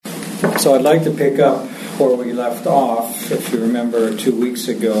So I'd like to pick up where we left off. If you remember 2 weeks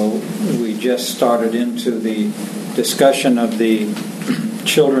ago, we just started into the discussion of the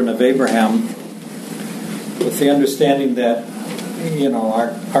children of Abraham with the understanding that,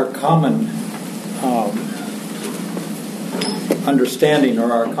 our common understanding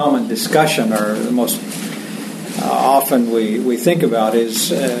or our common discussion, or the most often we think about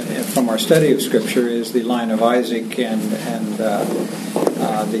is, from our study of Scripture, is the line of Isaac and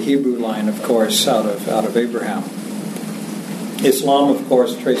the Hebrew line, of course, out of Abraham. Islam, of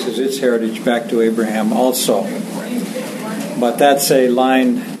course, traces its heritage back to Abraham also. But that's a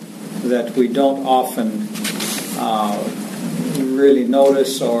line that we don't often really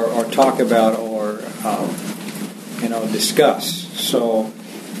notice or talk about or discuss. So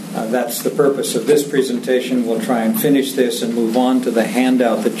that's the purpose of this presentation. We'll try and finish this and move on to the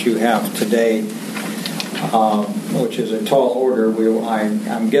handout that you have today, which is a tall order.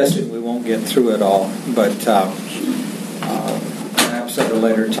 I'm guessing we won't get through it all, but perhaps at a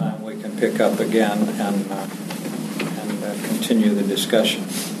later time we can pick up again and continue the discussion.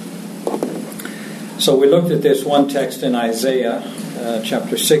 So we looked at this one text in Isaiah,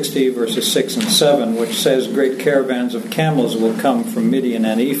 chapter 60, verses 6 and 7, which says, "Great caravans of camels will come from Midian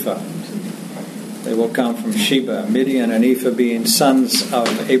and Ephah. They will come from Sheba." Midian and Ephah being sons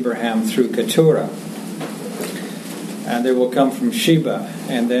of Abraham through Keturah. And they will come from Sheba.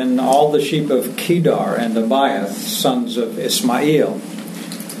 And then all the sheep of Kedar and Abiath, sons of Ismael.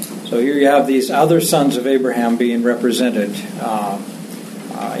 So here you have these other sons of Abraham being represented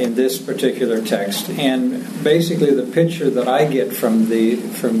in this particular text. And basically the picture that I get from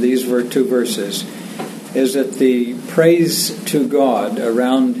these two verses is that the praise to God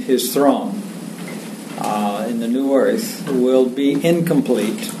around His throne in the new earth will be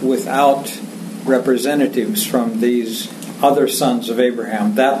incomplete without representatives from these other sons of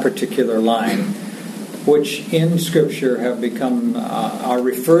Abraham, that particular line, which in Scripture have become are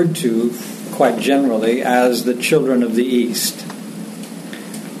referred to quite generally as the children of the East.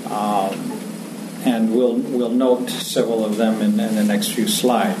 And we'll note several of them in the next few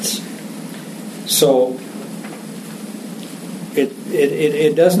slides. So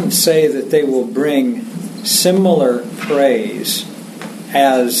it doesn't say that they will bring similar praise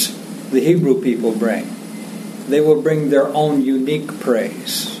as the Hebrew people bring. They will bring their own unique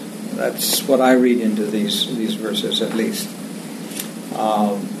praise. That's what I read into these verses, at least.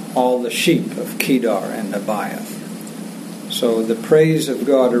 All the sheep of Kedar and Abiath. So the praise of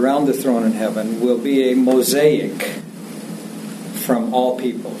God around the throne in heaven will be a mosaic from all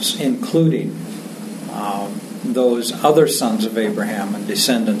peoples, including those other sons of Abraham and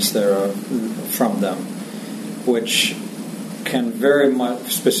descendants thereof from them, which can very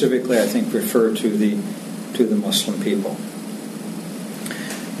much specifically, I think, refer to the Muslim people.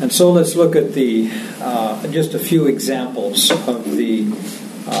 And so let's look at just a few examples of the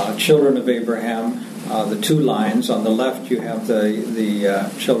children of Abraham. The two lines. On the left you have the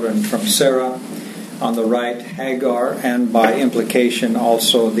children from Sarah. On the right, Hagar, and by implication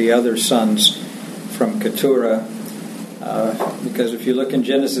also the other sons from Keturah. Because if you look in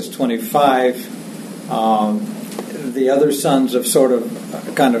Genesis 25, the other sons have sort of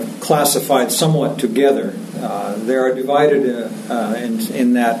kind of classified somewhat together. They are divided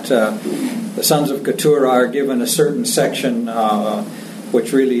in that the sons of Keturah are given a certain section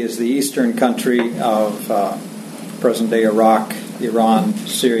which really is the eastern country of present-day Iraq, Iran,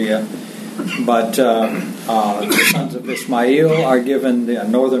 Syria. But the sons of Ismael are given the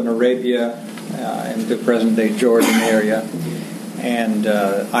northern Arabia and the present-day Jordan area. And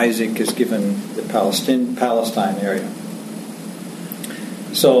Isaac is given the Palestine area.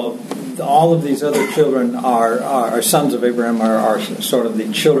 So all of these other children are sons of Abraham, are sort of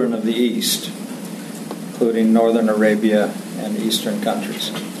the children of the East, including northern Arabia and eastern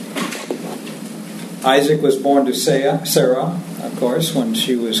countries. Isaac was born to Sarah, of course, when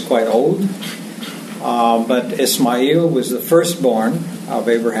she was quite old. But Ismael was the firstborn of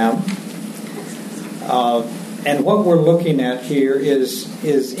Abraham. And what we're looking at here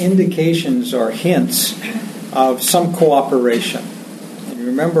is indications or hints of some cooperation. And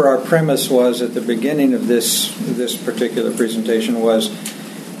remember, our premise was at the beginning of this particular presentation was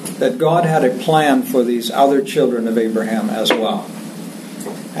that God had a plan for these other children of Abraham as well.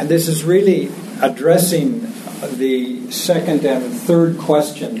 And this is really addressing the second and third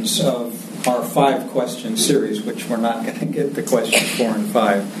questions of our 5-question series, which we're not going to get to questions 4 and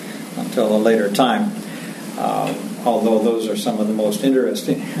 5 until a later time. Although those are some of the most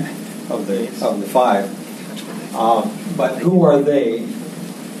interesting of the 5. But who are they?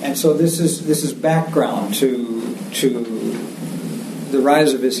 And so this is background to the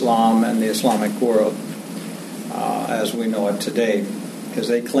rise of Islam and the Islamic world as we know it today, because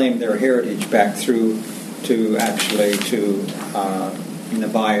they claim their heritage back through to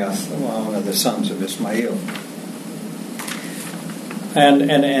Nebaioth, one of the sons of Ismail.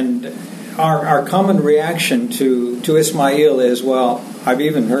 And our common reaction to Ismail is, well, I've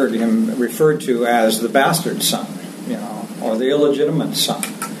even heard him referred to as the bastard son, or the illegitimate son.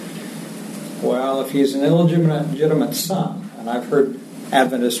 Well, if he's an illegitimate son, and I've heard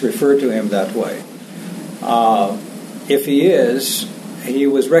Adventists refer to him that way, if he is, he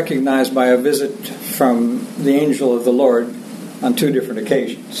was recognized by a visit from the angel of the Lord on 2 different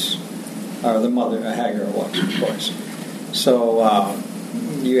occasions. Or the mother, Hagar, was, of course. So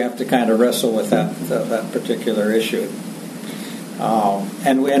you have to kind of wrestle with that particular issue.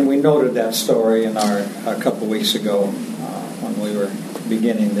 And we noted that story in a couple weeks ago when we were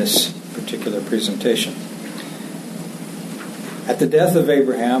beginning this particular presentation. At the death of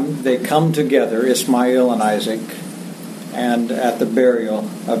Abraham, they come together, Ishmael and Isaac, and at the burial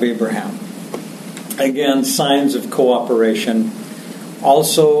of Abraham. Again, signs of cooperation,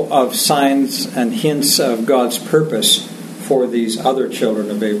 also of signs and hints of God's purpose for these other children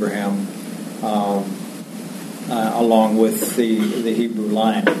of Abraham, along with the Hebrew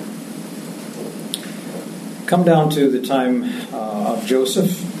line. Come down to the time of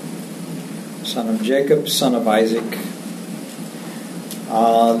Joseph, son of Jacob, son of Isaac.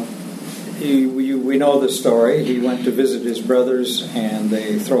 We know the story. He went to visit his brothers, and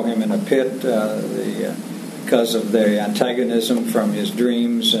they throw him in a pit because of their antagonism from his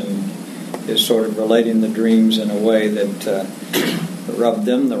dreams and his sort of relating the dreams in a way that rubbed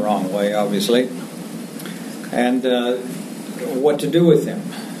them the wrong way, obviously. And what to do with him.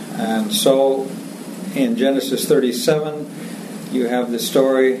 And so in Genesis 37, you have the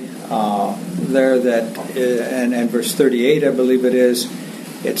story there that, and verse 38, I believe it is,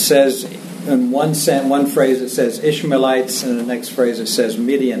 it says, in one phrase it says Ishmaelites, and the next phrase it says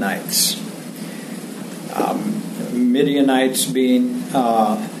Midianites. Midianites being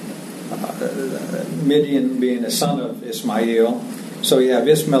Midian being a son of Ismail. So you have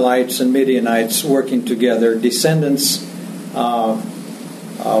Ishmaelites and Midianites working together, descendants of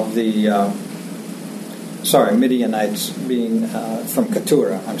the Midianites being from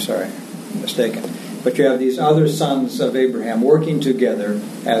Keturah. I'm mistaken. But you have these other sons of Abraham working together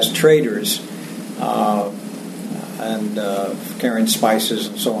as traders and carrying spices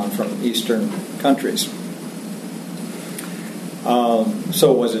and so on from eastern countries.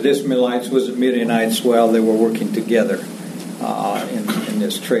 So was it Ishmaelites? Was it Midianites? Well, they were working together in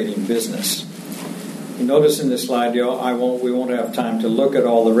this trading business. You notice in this slide, we won't have time to look at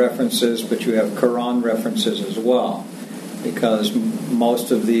all the references, but you have Quran references as well, because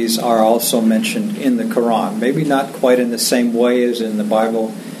most of these are also mentioned in the Quran. Maybe not quite in the same way as in the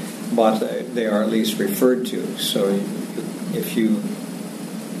Bible, but they are at least referred to. So if you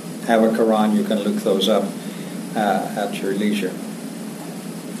have a Quran, you can look those up at your leisure.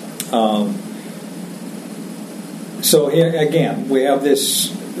 So here again, we have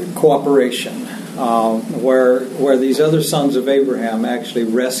this cooperation where these other sons of Abraham actually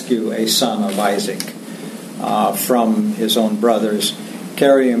rescue a son of Isaac from his own brothers,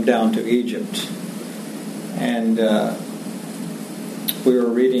 carry him down to Egypt. And we were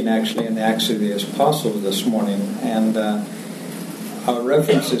reading actually in the Acts of the Apostles this morning, and a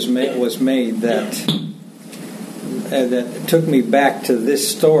reference was made that took me back to this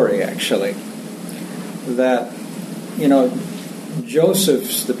story actually. That, the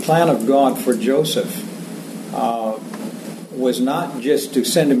plan of God for Joseph was not just to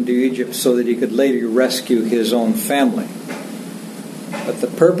send him to Egypt so that he could later rescue his own family. But the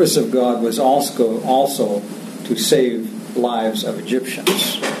purpose of God was also to save lives of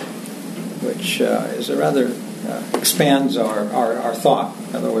Egyptians, which is a rather expands our thought.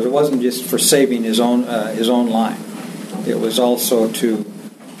 In other words, it wasn't just for saving his own line. It was also to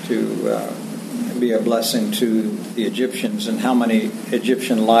be a blessing to the Egyptians, and how many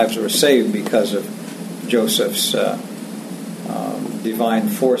Egyptian lives were saved because of Joseph's divine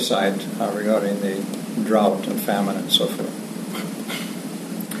foresight regarding the drought and famine and so forth.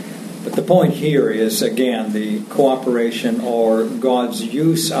 But the point here is, again, the cooperation or God's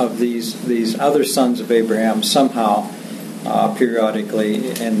use of these other sons of Abraham somehow periodically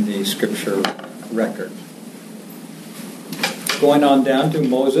in the scripture record. Going on down to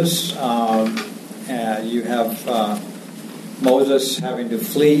Moses, you have Moses having to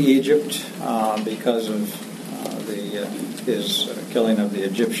flee Egypt because of his killing of the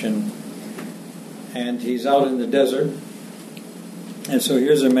Egyptian, and he's out in the desert. And so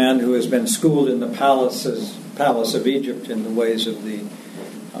here's a man who has been schooled in the palaces palace of Egypt in the ways of the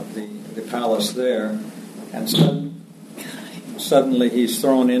palace there, and suddenly he's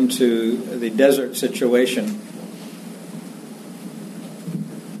thrown into the desert situation.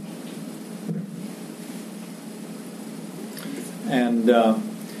 And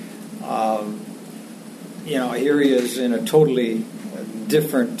here he is in a totally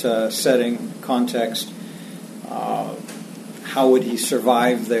different setting, context. How would he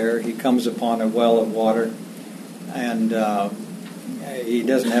survive there? He comes upon a well of water, and he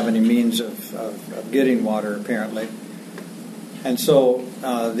doesn't have any means of getting water, apparently. And so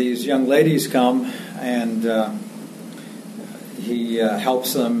these young ladies come, and he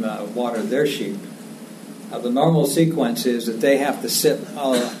helps them water their sheep. Now, the normal sequence is that they have to sit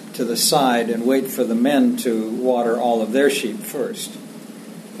to the side and wait for the men to water all of their sheep first.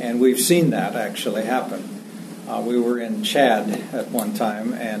 And we've seen that actually happen. We were in Chad at one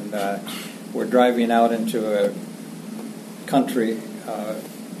time, and we're driving out into a country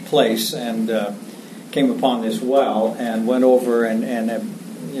place, and came upon this well and went over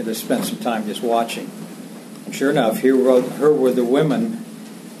and spent some time just watching. And sure enough, here were the women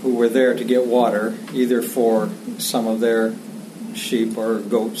who were there to get water, either for some of their sheep or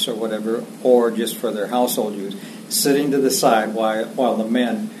goats or whatever, or just for their household use, sitting to the side while the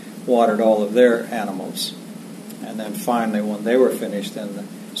men watered all of their animals. And then finally, when they were finished,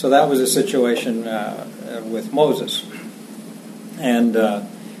 so that was a situation with Moses, and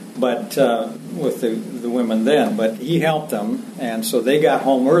but with the women then. But he helped them, and so they got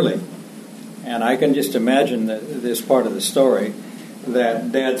home early. And I can just imagine this part of the story,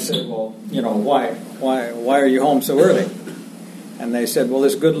 that Dad said, "Well, why are you home so early?" And they said, "Well,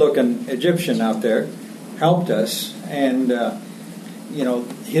 this good-looking Egyptian out there helped us." And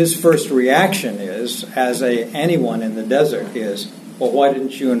his first reaction is, as anyone in the desert is, "Well, why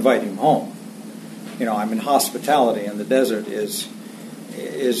didn't you invite him home?" Hospitality in the desert is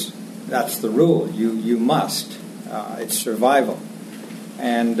that's the rule. You must. It's survival.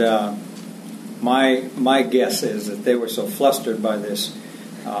 And my guess is that they were so flustered by this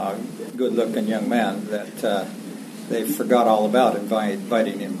good-looking young man that they forgot all about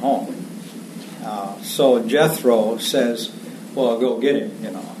inviting him home. So Jethro says, "Well, go get him,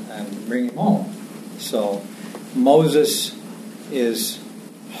 and bring him home." So Moses is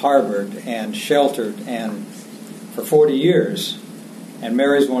harbored and sheltered and for 40 years, and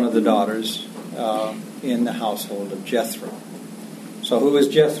marries one of the daughters in the household of Jethro. So who is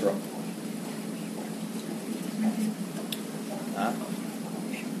Jethro?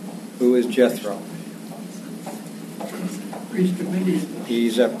 Who is Jethro? Priest of Midian.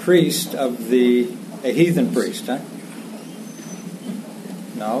 He's a priest of a heathen priest, huh?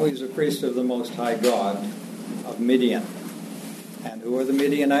 No, he's a priest of the Most High God of Midian. And who are the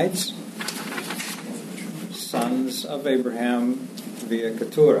Midianites? Sons of Abraham via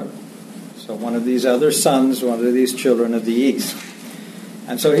Keturah. So one of these other sons, one of these children of the East.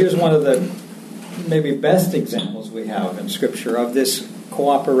 And so here's one of the maybe best examples we have in Scripture of this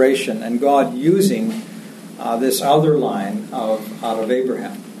cooperation and God using this other line out of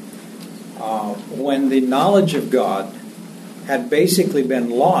Abraham. When the knowledge of God had basically been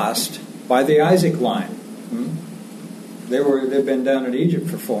lost by the Isaac line. They've been down in Egypt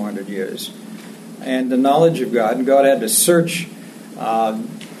for 400 years. And the knowledge of God, and God had to search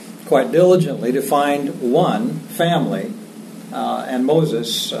quite diligently to find one family, and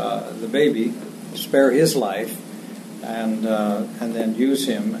Moses, the baby, spare his life, and then use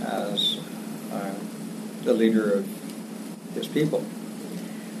him as the leader of his people.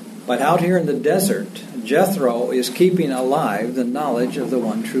 But out here in the desert, Jethro is keeping alive the knowledge of the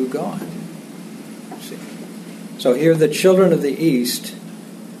one true God. See? So here the children of the East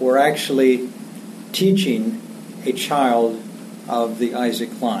were actually teaching a child of the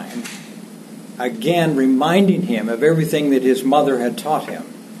Isaac line, again reminding him of everything that his mother had taught him,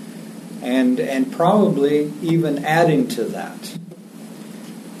 and probably even adding to that.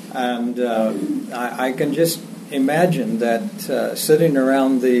 And I can just imagine that sitting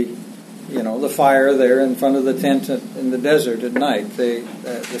around the fire there in front of the tent in the desert at night, the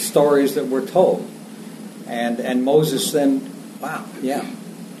stories that were told, and Moses then, wow, yeah,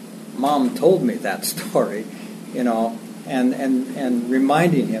 Mom told me that story, and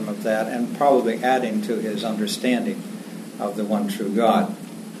reminding him of that, and probably adding to his understanding of the one true God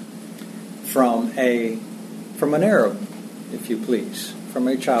from an Arab, if you please, from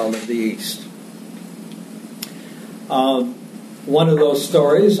a child of the East. One of those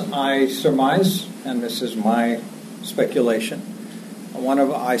stories, I surmise, and this is my speculation,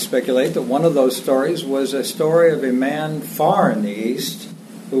 I speculate that one of those stories was a story of a man far in the East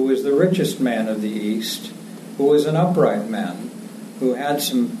who was the richest man of the East, who was an upright man, who had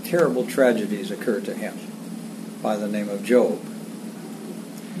some terrible tragedies occur to him by the name of Job.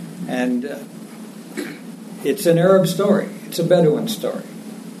 And it's an Arab story. It's a Bedouin story.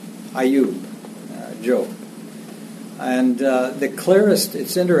 Ayub, Job. And the clearest,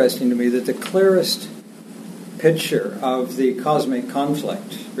 it's interesting to me that the clearest picture of the cosmic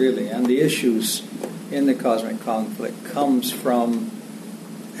conflict, really, and the issues in the cosmic conflict comes from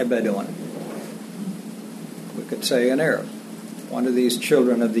a Bedouin. We could say an Arab, one of these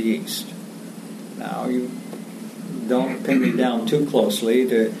children of the East. Now, you don't pin me down too closely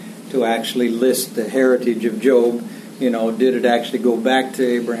to actually list the heritage of Job. Did it actually go back to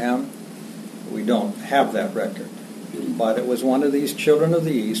Abraham? We don't have that record. But it was one of these children of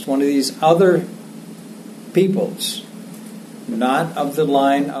the East, one of these other peoples, not of the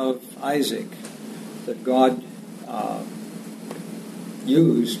line of Isaac, that God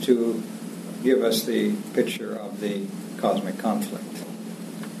used to give us the picture of the cosmic conflict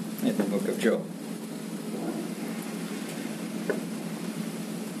in the book of Job.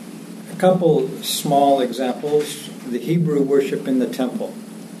 A couple small examples. The Hebrew worship in the temple.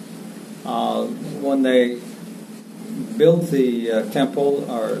 When they built the temple,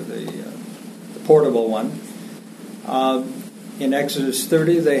 or the portable one, in Exodus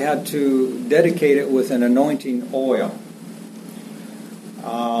 30, they had to dedicate it with an anointing oil.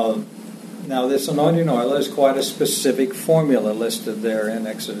 Now, this anointing oil is quite a specific formula listed there in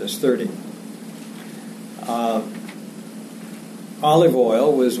Exodus 30. Olive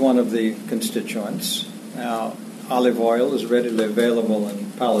oil was one of the constituents. Now, olive oil is readily available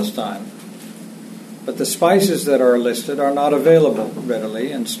in Palestine. But the spices that are listed are not available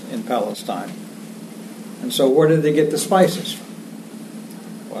readily in Palestine. And so where did they get the spices from?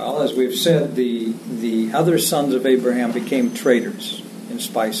 Well, as we've said, the other sons of Abraham became traders in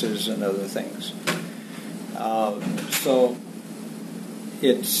spices and other things. So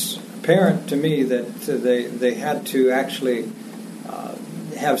it's apparent to me that they had to actually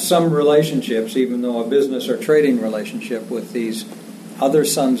have some relationships, even though a business or trading relationship, with these other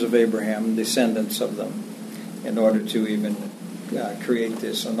sons of Abraham, descendants of them, in order to even create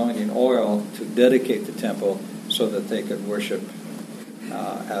this anointing oil to dedicate the temple so that they could worship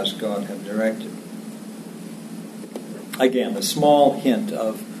as God had directed. Again, a small hint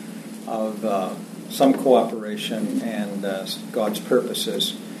of some cooperation and God's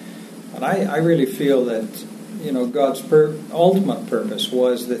purposes. And I really feel that God's ultimate purpose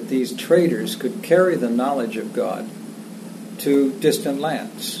was that these traders could carry the knowledge of God to distant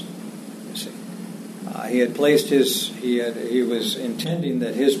lands. You see, he had placed he was intending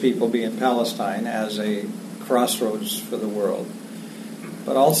that his people be in Palestine as a crossroads for the world,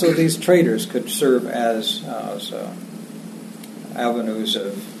 but also these traders could serve as avenues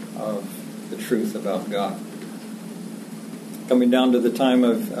of the truth about God. Coming down to the time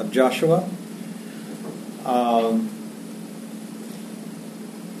of Joshua,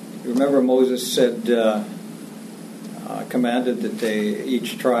 you remember Moses said, commanded that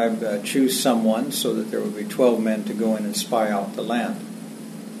each tribe choose someone so that there would be 12 men to go in and spy out the land.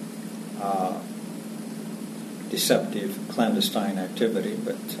 Deceptive, clandestine activity,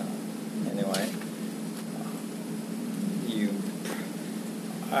 but anyway,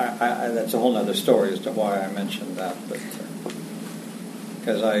 that's a whole other story as to why I mentioned that, but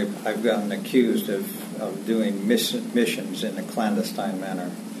because I've gotten accused of doing missions in a clandestine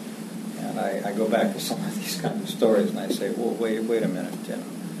manner. And I go back to some of these kind of stories and I say, well, wait a minute. Anyway,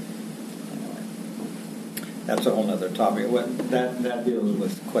 that's a whole other topic. That deals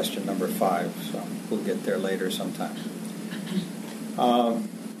with question number 5, so we'll get there later sometime. All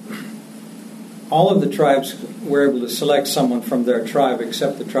of the tribes were able to select someone from their tribe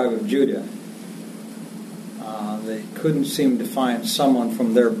except the tribe of Judah. They couldn't seem to find someone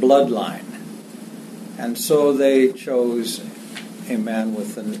from their bloodline. And so they chose a man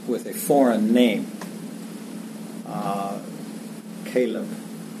with a foreign name, Caleb.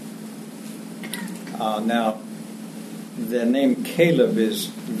 Now, the name Caleb is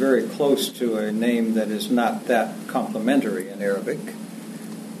very close to a name that is not that complimentary in Arabic.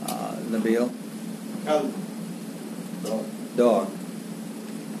 Nabil? Dog.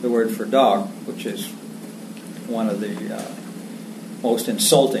 The word for dog, which is one of the most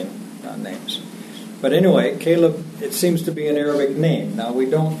insulting names. But anyway, Caleb, it seems to be an Arabic name. Now, we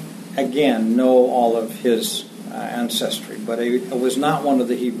don't, again, know all of his ancestry, but he was not one of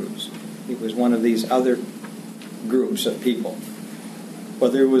the Hebrews. He was one of these other groups of people.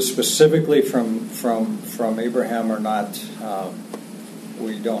 Whether it was specifically from Abraham or not,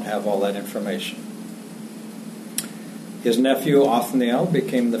 we don't have all that information. His nephew, Othniel,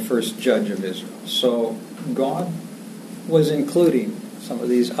 became the first judge of Israel. So God was including some of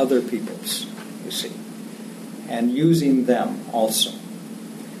these other peoples, you see, and using them also.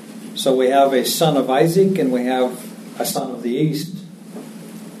 So we have a son of Isaac and we have a son of the East,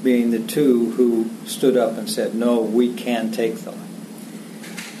 being the two who stood up and said, no, we can take them.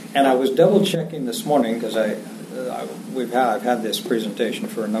 And I was double checking this morning because I've had this presentation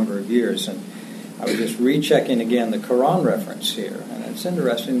for a number of years, and I was just rechecking again the Quran reference here. And it's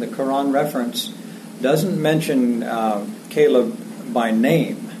interesting, the Quran reference doesn't mention Caleb by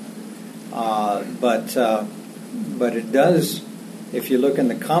name, but it does, if you look in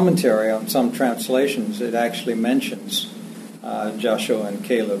the commentary on some translations, it actually mentions Joshua and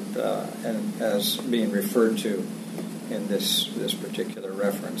Caleb as being referred to in this particular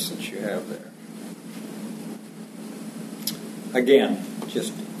reference that you have there. Again,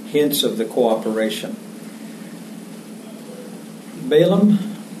 just hints of the cooperation. Balaam,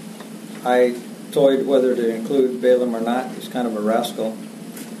 I toyed whether to include Balaam or not. He's kind of a rascal.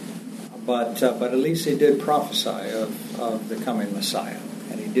 But at least he did prophesy of the coming Messiah.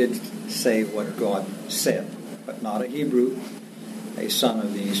 And he did say what God said, but not a Hebrew, a son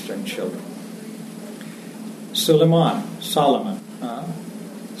of the eastern children. Solomon,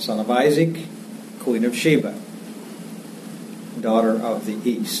 son of Isaac, queen of Sheba, daughter of the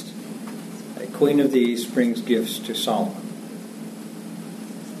east. A queen of the east brings gifts to Solomon.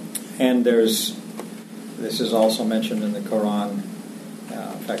 And this is also mentioned in the Quran.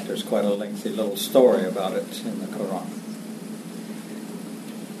 In fact, there's quite a lengthy little story about it in the Quran.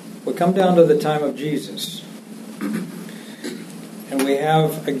 We come down to the time of Jesus. And we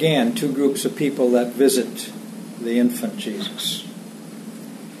have, again, two groups of people that visit the infant Jesus.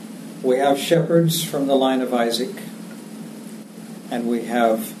 We have shepherds from the line of Isaac, and we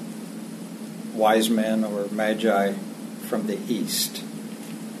have wise men or magi from the east.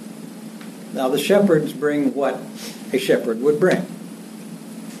 Now the shepherds bring what a shepherd would bring.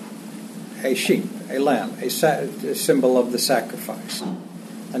 A sheep, a lamb, a symbol of the sacrifice.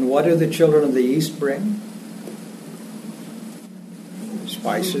 And what do the children of the east bring?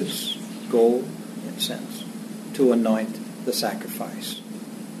 Spices, gold, incense, to anoint the sacrifice.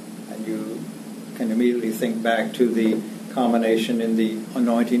 And you can immediately think back to the combination in the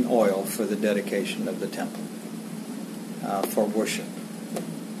anointing oil for the dedication of the temple for worship.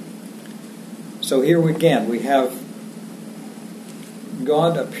 So here again we have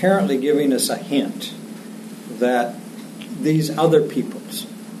God apparently giving us a hint that these other peoples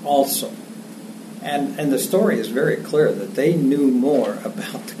also, and the story is very clear that they knew more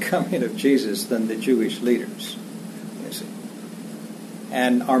about the coming of Jesus than the Jewish leaders, you see.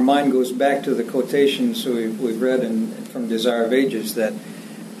 And our mind goes back to the quotations we've read from Desire of Ages that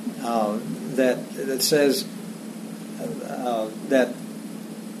says that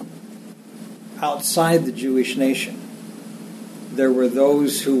outside the Jewish nation, there were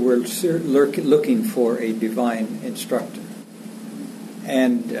those who were looking for a divine instructor.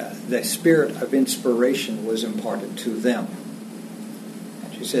 And the spirit of inspiration was imparted to them.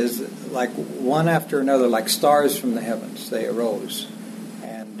 And she says, like one after another, like stars from the heavens, they arose.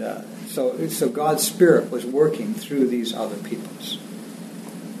 And so God's Spirit was working through these other peoples.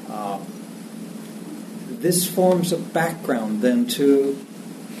 This forms a background then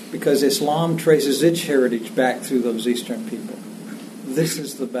because Islam traces its heritage back through those Eastern people. This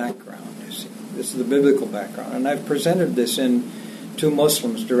is the background, you see. This is the biblical background. And I've presented this to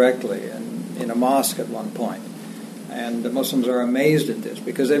Muslims directly in a mosque at one point. And the Muslims are amazed at this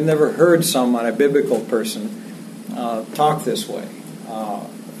because they've never heard a biblical person, talk this way.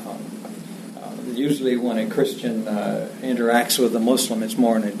 Usually when a Christian interacts with a Muslim, it's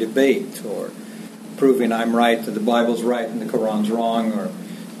more in a debate or proving I'm right, that the Bible's right and the Quran's wrong,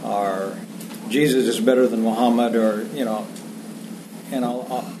 or Jesus is better than Muhammad, or, and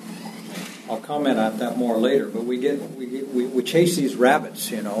I'll comment on that more later. But we chase these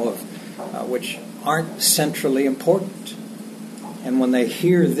rabbits, which aren't centrally important. And when they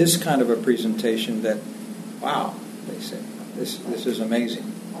hear this kind of a presentation, that, wow, they say, this is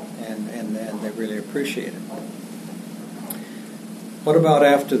amazing, and they really appreciate it. What about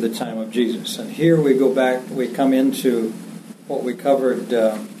after the time of Jesus? And here we go back, we come into what we covered,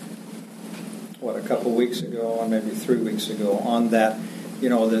 a couple weeks ago, or maybe 3 weeks ago, on that,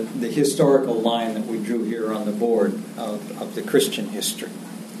 the historical line that we drew here on the board of the Christian history.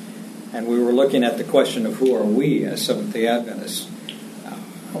 And we were looking at the question of who are we as Seventh-day Adventists?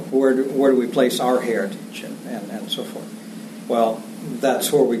 Where do we place our heritage and so forth? Well,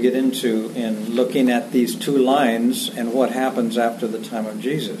 that's where we get into in looking at these two lines and what happens after the time of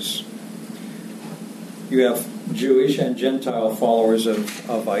Jesus. You have Jewish and Gentile followers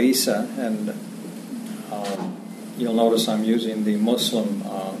of Isa, and You'll notice I'm using the Muslim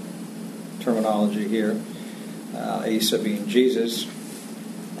terminology here, Isa being Jesus.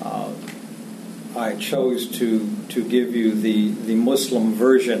 I chose to give you the Muslim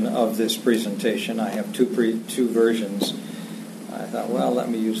version of this presentation. I have two versions. I thought, well, let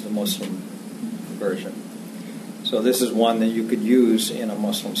me use the Muslim version. So this is one that you could use in a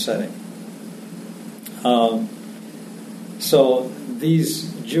Muslim setting. So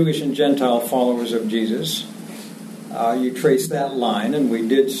these Jewish and Gentile followers of Jesus, you trace that line, and we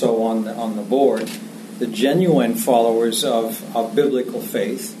did so on the board. The genuine followers of biblical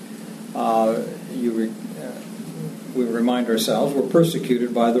faith, we remind ourselves, were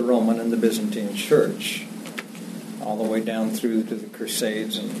persecuted by the Roman and the Byzantine Church, all the way down through to the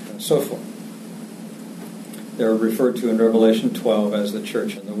Crusades and so forth. They're referred to in Revelation 12 as the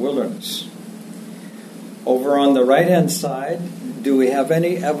church in the wilderness. Over on the right-hand side, do we have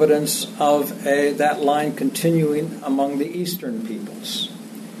any evidence of that line continuing among the Eastern peoples?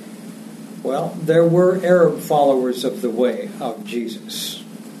 Well, there were Arab followers of the way of Jesus.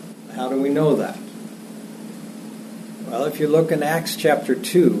 How do we know that? Well, if you look in Acts chapter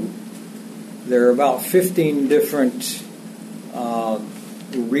 2, there are about 15 different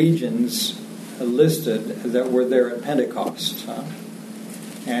regions listed that were there at Pentecost.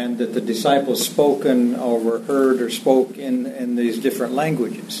 And that the disciples spoken or heard or spoke in these different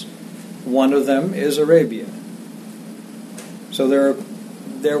languages. One of them is Arabia. So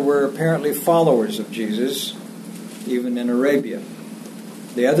there were apparently followers of Jesus even in Arabia.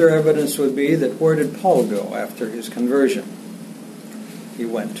 The other evidence would be that where did Paul go after his conversion? He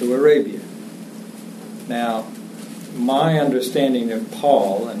went to Arabia. Now, my understanding of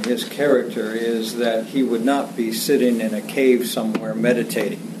Paul and his character is that he would not be sitting in a cave somewhere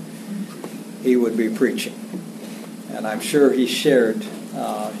meditating. He would be preaching. And I'm sure he shared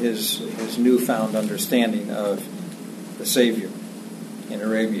his newfound understanding of the Savior in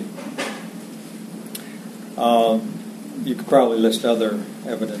Arabia. You could probably list other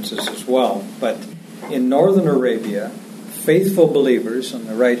evidences as well. But in northern Arabia, faithful believers, on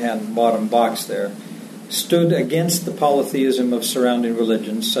the right-hand bottom box there, stood against the polytheism of surrounding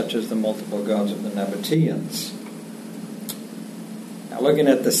religions, such as the multiple gods of the Nabateans. Now, looking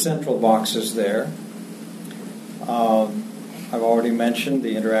at the central boxes there, I've already mentioned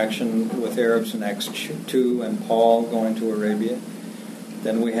the interaction with Arabs in Acts 2 and Paul going to Arabia.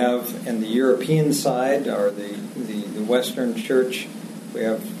 Then we have in the European side, or the Western Church, we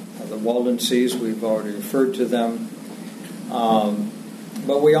have the Waldenses. We've already referred to them.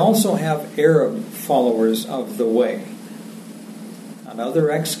 But we also have Arab followers of the way and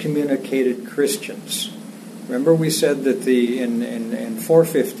other excommunicated Christians. Remember we said that in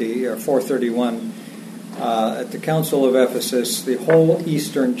 450 or 431 at the Council of Ephesus, the whole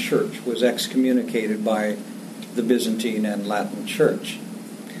Eastern Church was excommunicated by the Byzantine and Latin Church.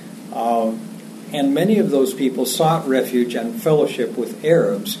 And many of those people sought refuge and fellowship with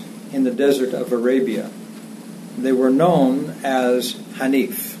Arabs in the desert of Arabia. They were known as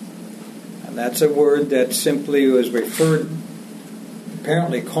Hanif. And that's a word that simply was referred,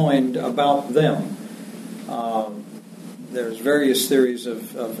 apparently coined about them. There's various theories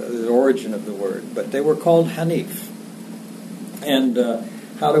of the origin of the word, but they were called Hanif. And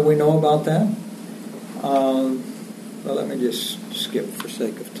how do we know about that? Well, let me just skip for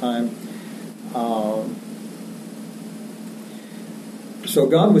sake of time. So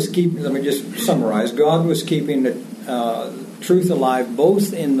God was keeping, let me just summarize, God was keeping the truth alive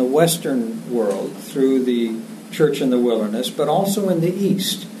both in the Western world through the church in the wilderness, but also in the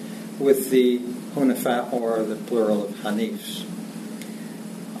East with the Hunafat, or the plural of Hanifs.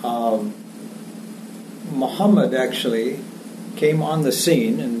 Muhammad actually came on the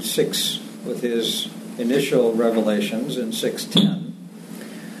scene in 6 with his initial revelations in 610.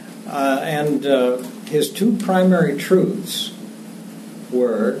 And his two primary truths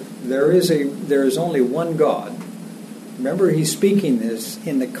were, there is only one God. Remember, he's speaking this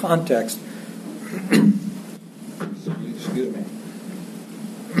in the context excuse me.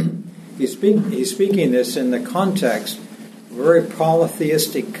 He's speaking this in the context of very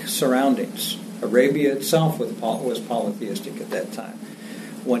polytheistic surroundings. Arabia itself was polytheistic at that time.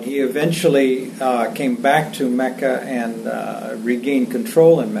 When he eventually came back to Mecca and regained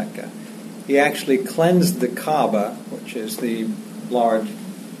control in Mecca, he actually cleansed the Kaaba, which is the large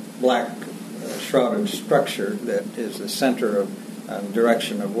black shrouded structure that is the center of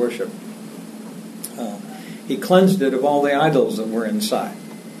direction of worship. He cleansed it of all the idols that were inside.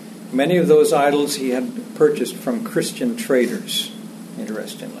 Many of those idols he had purchased from Christian traders,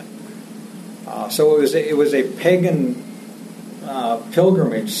 interestingly. So it was a pagan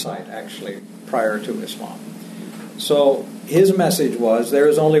pilgrimage site, actually, prior to Islam. So his message was there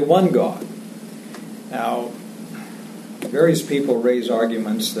is only one God. Now, various people raise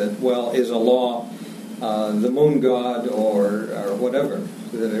arguments that, well, is Allah the moon god or whatever,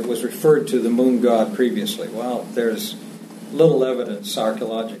 that it was referred to the moon god previously. Well, there's little evidence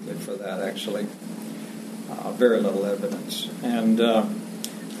archaeologically for that, actually. Very little evidence. And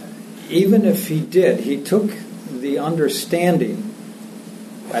even if he did, he took the understanding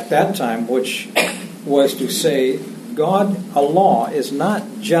at that time, which was to say, God, Allah, is not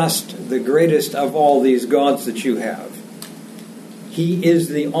just the greatest of all these gods that you have. He is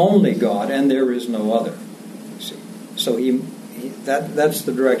the only God, and there is no other. See? So that's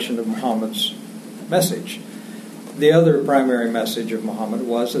the direction of Muhammad's message. The other primary message of Muhammad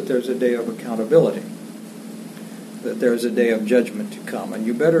was that there's a day of accountability, that there's a day of judgment to come, and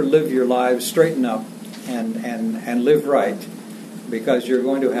you better live your lives, straighten up, and live right, because you're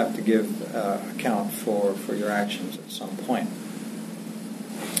going to have to give account for your actions at some point.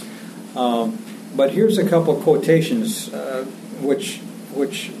 But here's a couple of quotations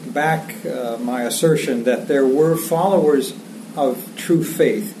which back my assertion that there were followers of true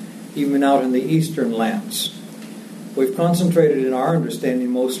faith even out in the eastern lands. We've concentrated in our understanding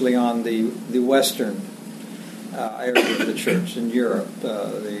mostly on the western area of the church in Europe,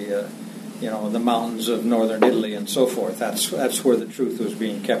 the mountains of northern Italy and so forth. That's where the truth was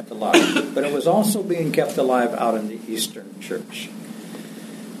being kept alive. But it was also being kept alive out in the eastern church.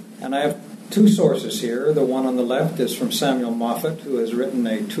 And I have two sources here. The one on the left is from Samuel Moffat, who has written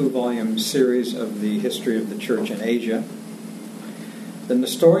a 2-volume series of the history of the church in Asia. The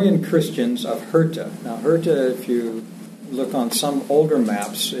Nestorian Christians of Hirta. Now, Hirta, if you look on some older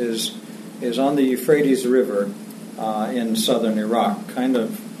maps, is on the Euphrates River in southern Iraq, kind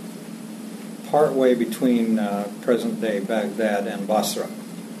of partway between present-day Baghdad and Basra.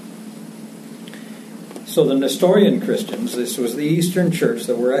 So the Nestorian Christians, this was the Eastern Church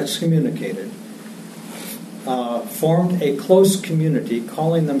that were excommunicated, formed a close community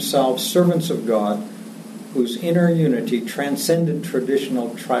calling themselves servants of God, whose inner unity transcended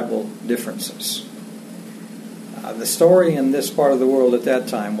traditional tribal differences. The story in this part of the world at that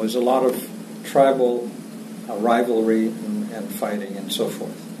time was a lot of tribal rivalry and fighting and so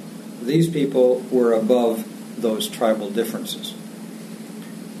forth. These people were above those tribal differences.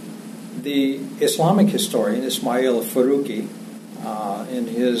 The Islamic historian Ismail Faruqi, in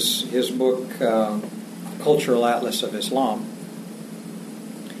his book Cultural Atlas of Islam,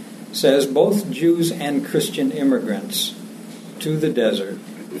 says both Jews and Christian immigrants to the desert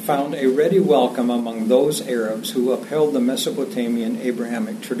found a ready welcome among those Arabs who upheld the Mesopotamian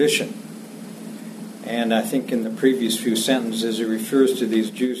Abrahamic tradition. And I think in the previous few sentences he refers to these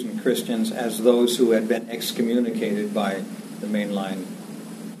Jews and Christians as those who had been excommunicated by the mainline,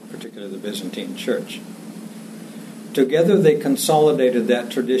 particularly the Byzantine Church. Together they consolidated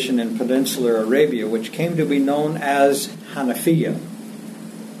that tradition in peninsular Arabia, which came to be known as Hanafiya.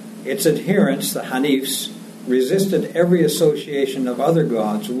 Its adherents, the Hanifs, resisted every association of other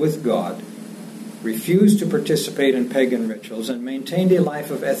gods with God, refused to participate in pagan rituals, and maintained a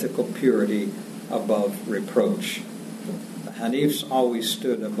life of ethical purity above reproach. The Hanifs always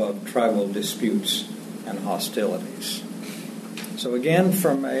stood above tribal disputes and hostilities. So again,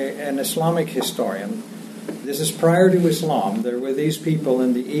 from an Islamic historian, this is prior to Islam. There were these people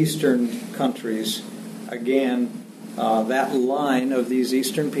in the eastern countries, again, that line of these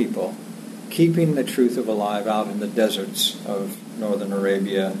eastern people, keeping the truth of alive out in the deserts of northern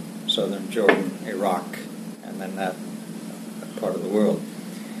Arabia, southern Jordan, Iraq, and then that part of the world.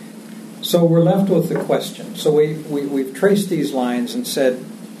 So we're left with the question. So we've traced these lines and said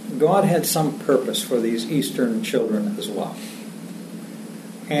God had some purpose for these eastern children as well.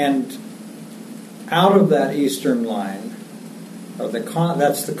 And out of that eastern line,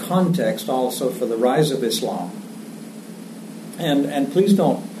 that's the context also for the rise of Islam. And please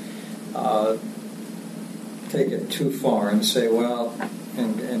don't take it too far and say, well,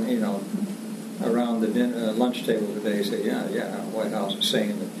 and you know, around the lunch table today, say, yeah, White House is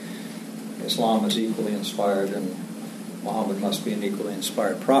saying that Islam is equally inspired and Muhammad must be an equally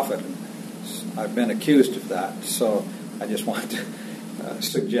inspired prophet. And I've been accused of that, so I just want to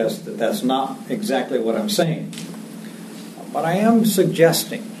suggest that that's not exactly what I'm saying. But I am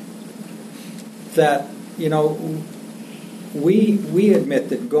suggesting that, you know, we admit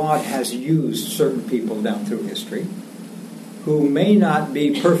that God has used certain people down through history who may not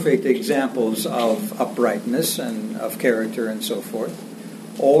be perfect examples of uprightness and of character and so forth,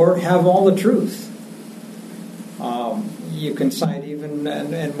 or have all the truth. You can cite even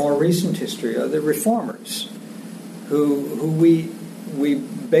in more recent history the reformers, who we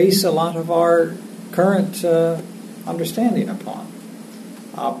base a lot of our current understanding upon.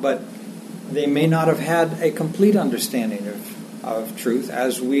 But they may not have had a complete understanding of truth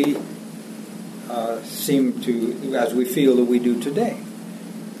as we as we feel that we do today.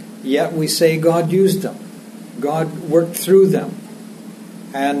 Yet we say God used them. God worked through them.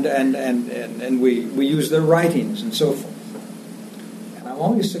 And we use their writings and so forth. And I'm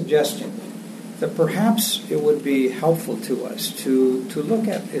only suggesting that perhaps it would be helpful to us to look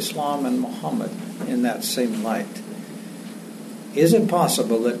at Islam and Muhammad in that same light. Is it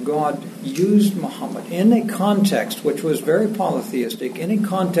possible that God used Muhammad in a context which was very polytheistic, in a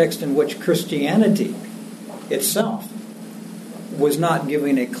context in which Christianity itself was not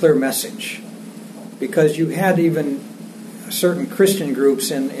giving a clear message? Because you had even certain Christian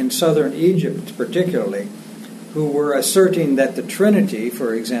groups in southern Egypt particularly who were asserting that the Trinity,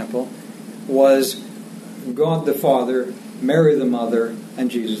 for example, was God the Father, Mary the Mother, and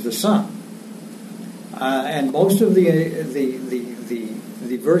Jesus the Son. And most of the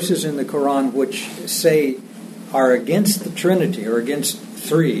verses in the Quran which are against the Trinity or against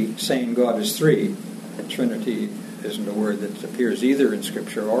three, saying God is three. The Trinity isn't a word that appears either in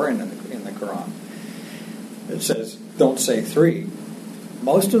Scripture or in the Quran. It says, don't say three.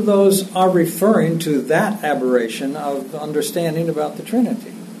 Most of those are referring to that aberration of understanding about the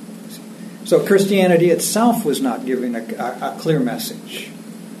Trinity. So Christianity itself was not giving a clear message.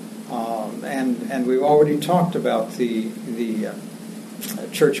 And we've already talked about the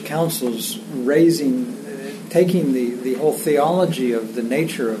church councils taking the whole theology of the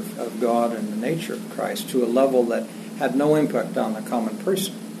nature of God and the nature of Christ to a level that had no impact on the common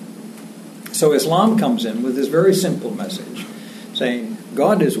person. So Islam comes in with this very simple message, saying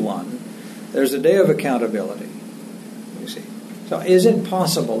God is one. There's a day of accountability. You see. So is it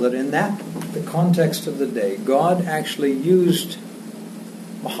possible that in the context of the day, God actually used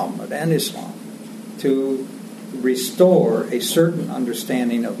Muhammad and Islam to restore a certain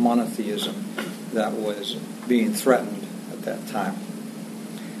understanding of monotheism that was being threatened at that time?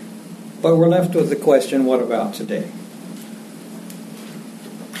 But we're left with the question, what about today?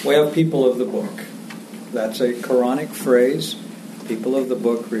 We have people of the book. That's a Quranic phrase. People of the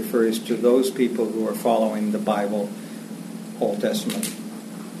book refers to those people who are following the Bible, Old Testament,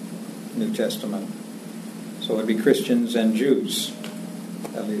 New Testament. So it would be Christians and Jews,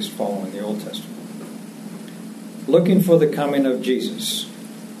 at least following the Old Testament. Looking for the coming of Jesus,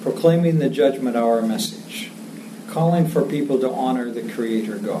 proclaiming the judgment hour message, calling for people to honor the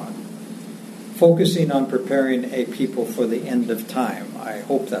Creator God, focusing on preparing a people for the end of time. I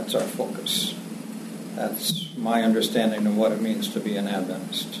hope that's our focus. That's my understanding of what it means to be an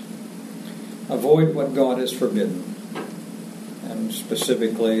Adventist. Avoid what God has forbidden, and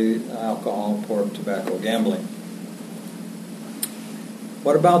specifically alcohol, pork, tobacco, gambling.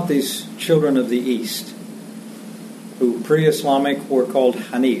 What about these children of the East, who pre-Islamic were called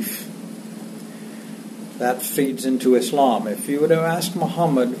Hanif? That feeds into Islam. If you would have asked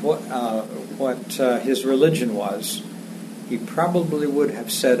Muhammad what his religion was, he probably would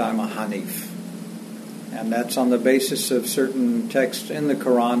have said, I'm a Hanif. And that's on the basis of certain texts in the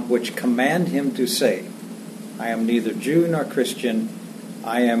Quran which command him to say, I am neither Jew nor Christian.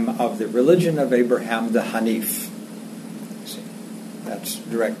 I am of the religion of Abraham, the Hanif. See, that's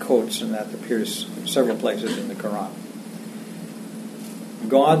direct quotes, and that appears several places in the Quran.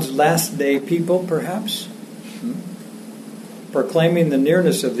 God's last day people, perhaps? Proclaiming the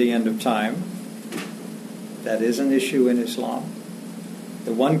nearness of the end of time. That is an issue in Islam.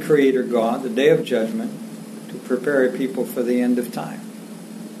 The one Creator God, the day of judgment, to prepare a people for the end of time.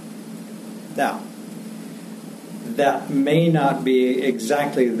 Now, that may not be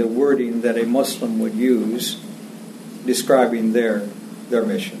exactly the wording that a Muslim would use describing their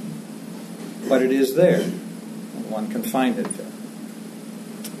mission. But it is there, and one can find it there.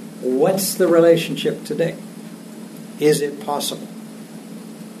 What's the relationship today? Is it possible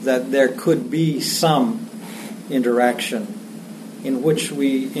that there could be some interaction in which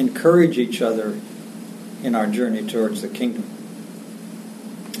we encourage each other in our journey towards the kingdom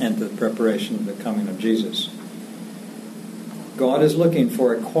and the preparation of the coming of Jesus? God is looking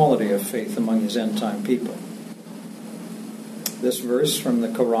for equality of faith among His end-time people. This verse from the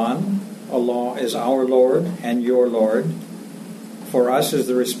Quran, Allah is our Lord and your Lord. For us is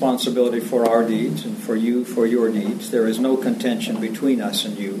the responsibility for our deeds, and for you for your deeds. There is no contention between us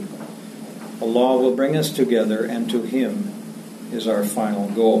and you. Allah will bring us together, and to Him is our final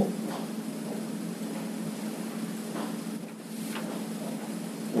goal.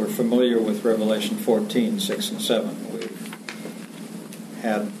 We're familiar with Revelation 14, 6 and 7. We've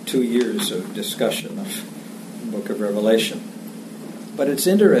had 2 years of discussion of the book of Revelation. But it's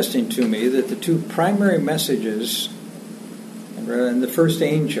interesting to me that the two primary messages in the first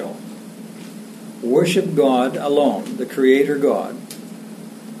angel worship God alone, the Creator God.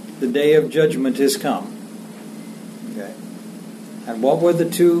 The day of judgment is come. Okay. And what were the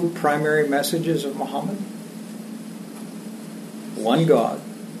two primary messages of Muhammad? One God,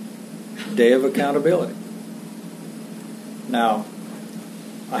 day of accountability. Now,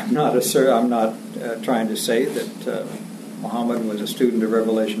 I'm not trying to say that Muhammad was a student of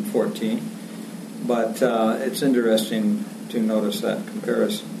Revelation 14, but it's interesting to notice that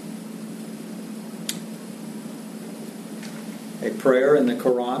comparison. A prayer in the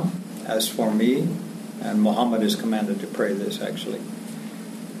Quran, as for me, and Muhammad is commanded to pray this actually.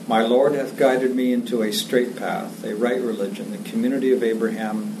 My Lord hath guided me into a straight path, a right religion, the community of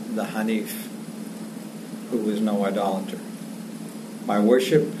Abraham, the Hanif, who is no idolater. My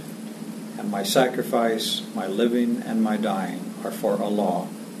worship and my sacrifice, my living and my dying are for Allah,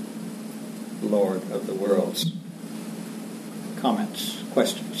 Lord of the worlds. Comments,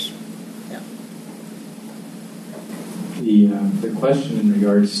 questions? Yeah. The question in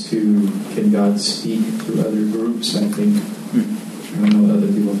regards to can God speak through other groups, I think, I don't know what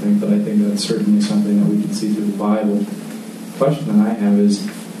other people think, but I think that's certainly something that we can see through the Bible. The question that I have is,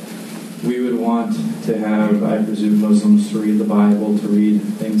 we would want to have, I presume, Muslims to read the Bible, to read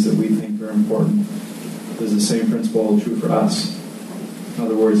things that we think are important. Is the same principle hold true for us? In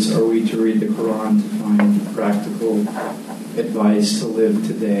other words, are we to read the Quran to find practical advice to live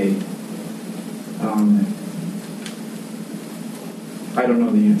today? I don't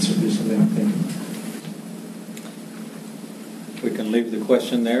know the answer. Just something I'm thinking. We can leave the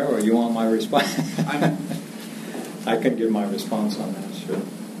question there, or you want my response? I can give my response on that, sure.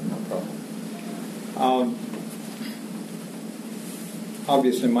 No problem.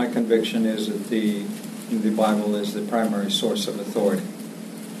 Obviously, my conviction is that the Bible is the primary source of authority.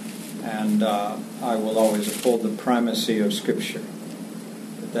 And I will always uphold the primacy of Scripture.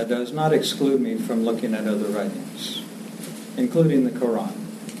 But that does not exclude me from looking at other writings, including the Quran.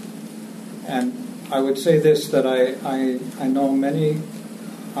 And I would say this, that I know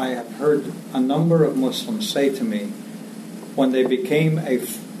I have heard a number of Muslims say to me, when they became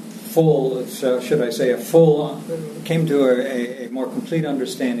came to a more complete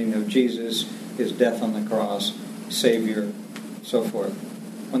understanding of Jesus, his death on the cross, Savior, so forth.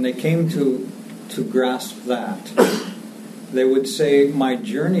 When they came to grasp that, they would say, my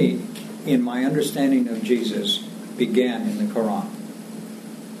journey in my understanding of Jesus began in the Quran.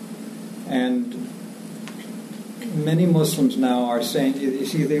 And many Muslims now are saying, you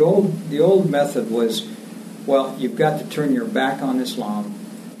see, the old method was, well, you've got to turn your back on Islam,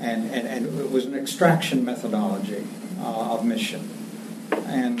 and it was an extraction methodology of mission.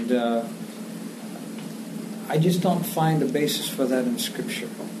 And I just don't find a basis for that in Scripture.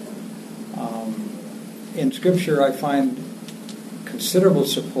 In Scripture, I find considerable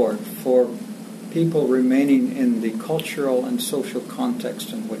support for people remaining in the cultural and social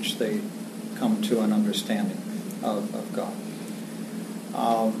context in which they come to an understanding of God.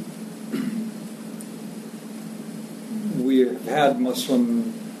 We have had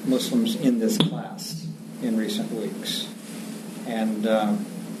Muslims in this class in recent weeks, and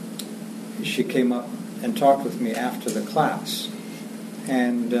she came up and talked with me after the class,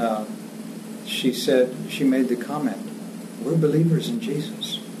 and she made the comment, we're believers in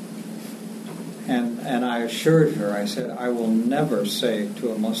Jesus. And I assured her, I said, I will never say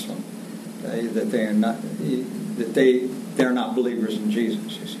to a Muslim that they're not believers in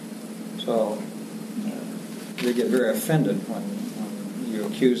Jesus. You see. So they get very offended when you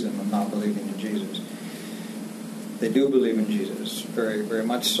accuse them of not believing in Jesus. They do believe in Jesus, very, very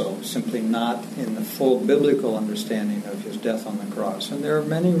much so, simply not in the full biblical understanding of his death on the cross. And there are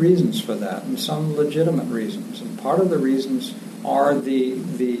many reasons for that, and some legitimate reasons. And part of the reasons are the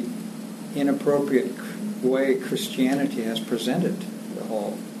inappropriate way Christianity has presented the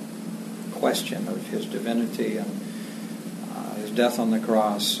whole question of his divinity and his death on the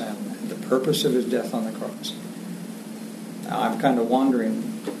cross and the purpose of his death on the cross. Now, I'm kind of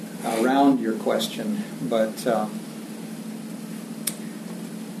wandering around your question, but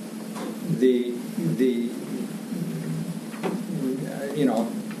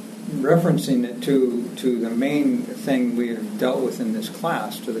referencing it to the main thing we have dealt with in this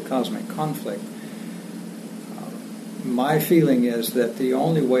class, to the cosmic conflict, my feeling is that the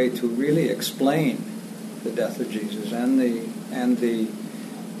only way to really explain the death of Jesus and the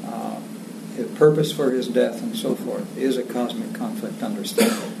purpose for his death and so forth is a cosmic conflict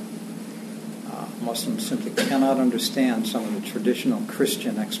understanding. Muslims simply cannot understand some of the traditional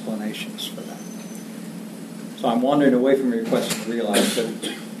Christian explanations for that. So I'm wandering away from your question to realize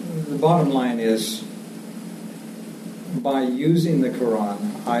that the bottom line is, by using the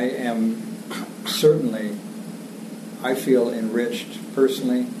Quran, I am certainly, I feel enriched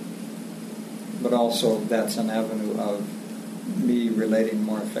personally, but also that's an avenue of me relating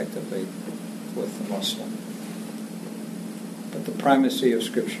more effectively with the Muslim. But the primacy of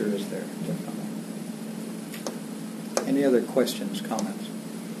Scripture is there, definitely. Any other questions, comments?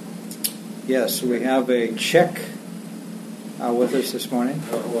 Yes, we have a Czech with us this morning.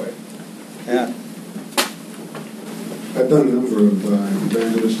 Yeah. I've done a number of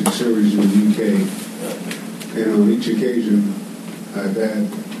evangelistic series in the UK, and on each occasion I've had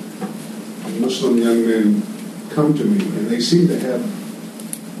Muslim young men come to me, and they seem to have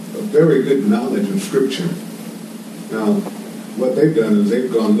a very good knowledge of Scripture. Now, what they've done is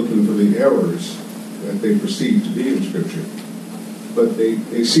they've gone looking for the errors that they perceive to be in Scripture, but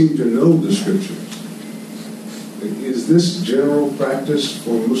they seem to know the Scriptures. Is this general practice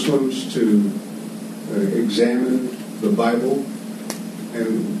for Muslims to examine the Bible?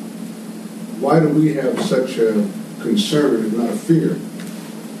 And why do we have such a concern, if not a fear,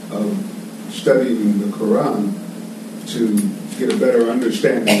 of studying the Quran to get a better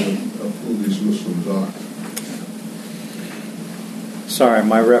understanding of who these Muslims are? Sorry,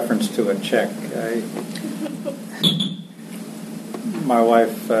 my reference to a Czech. My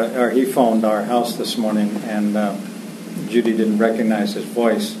wife, he phoned our house this morning, and Judy didn't recognize his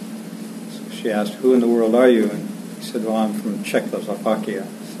voice. So she asked, "Who in the world are you?" And he said, "Well, I'm from Czechoslovakia."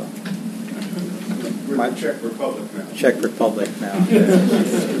 So, We're in the Czech Republic now. Czech Republic now.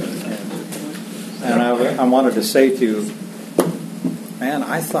 And I wanted to say to you, man,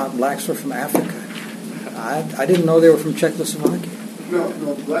 I thought blacks were from Africa. I didn't know they were from Czechoslovakia. No,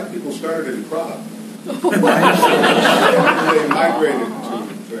 black people started in Prague. I They migrated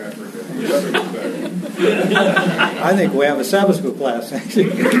to Africa. I think we have a Sabbath school class.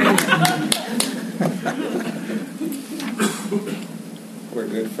 We're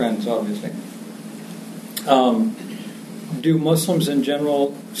good friends, obviously. Do Muslims in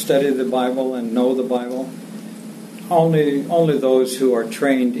general study the Bible and know the Bible? Only those who are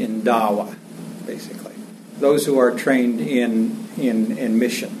trained in dawah, basically. Those who are trained in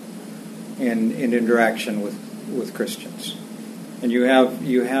mission, in interaction with Christians. And you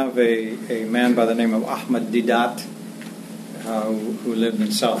have a man by the name of Ahmad Didat, who lived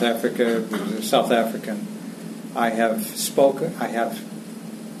in South Africa, who was a South African. I have spoken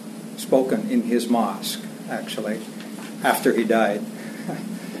in his mosque, actually, after he died.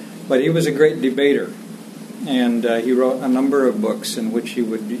 But he was a great debater, and he wrote a number of books in which he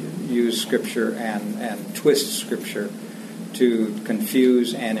would use Scripture and twist Scripture to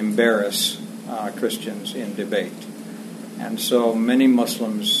confuse and embarrass Christians in debate. And so many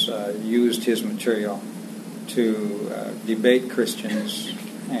Muslims used his material to debate Christians.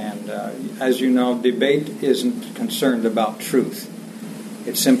 And as you know, debate isn't concerned about truth.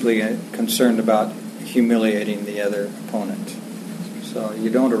 It's simply concerned about humiliating the other opponent. So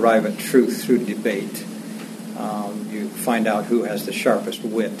you don't arrive at truth through debate. You find out who has the sharpest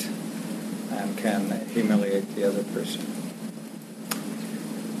wit and can humiliate the other person.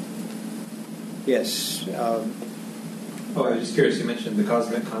 Yes. I was just curious. You mentioned the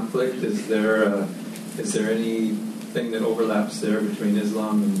cosmic conflict. Is there anything that overlaps there between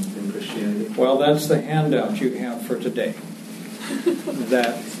Islam and Christianity? Well, that's the handout you have for today.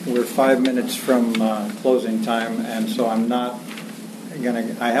 That we're 5 minutes from closing time, and so I'm not going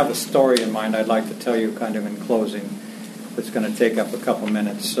to. I have a story in mind I'd like to tell you, kind of in closing. It's going to take up a couple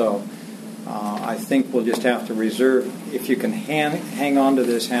minutes, so I think we'll just have to reserve. If you can hang on to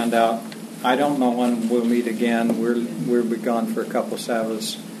this handout. I don't know when we'll meet again. We'll be gone for a couple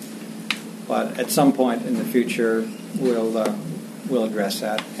Sabbaths, but at some point in the future, we'll address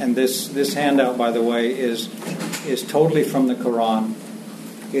that. And this handout, by the way, is totally from the Quran.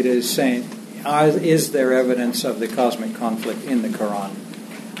 It is saying, is there evidence of the cosmic conflict in the Quran?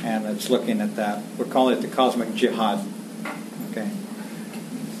 And it's looking at that. We're calling it the cosmic jihad. Okay.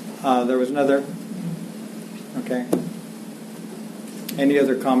 There was another. Okay. Any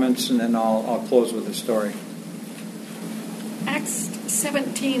other comments, and then I'll close with the story. Acts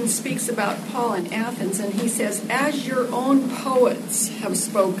 17 speaks about Paul in Athens, and he says, "As your own poets have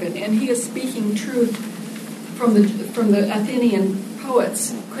spoken," and he is speaking truth from the Athenian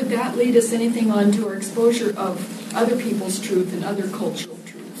poets. Could that lead us anything on to our exposure of other people's truth and other cultural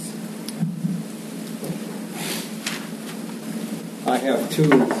truths? I have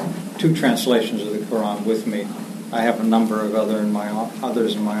two translations of the Quran with me. I have a number of others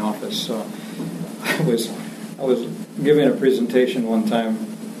in my office. So I was giving a presentation one time,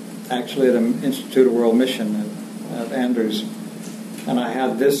 actually at an Institute of World Mission, and at Andrews, and I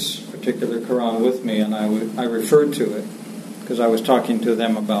had this particular Quran with me, and I referred to it because I was talking to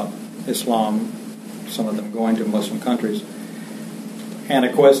them about Islam, some of them going to Muslim countries. And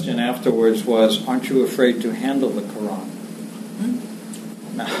a question afterwards was, aren't you afraid to handle the Quran?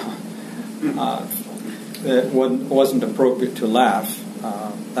 Now, it wasn't appropriate to laugh.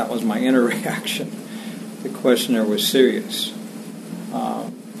 That was my inner reaction. The questioner was serious.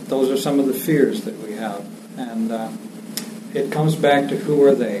 Those are some of the fears that we have. And it comes back to who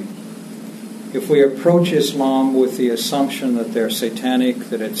are they? If we approach Islam with the assumption that they're satanic,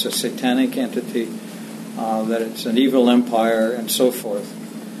 that it's a satanic entity, that it's an evil empire, and so forth,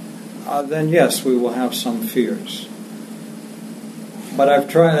 then yes, we will have some fears. But I've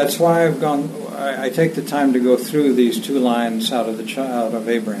tried. That's why I take the time to go through these two lines out of the child of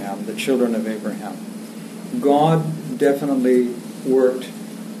Abraham, the children of Abraham. God definitely worked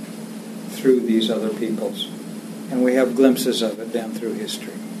through these other peoples, and we have glimpses of it down through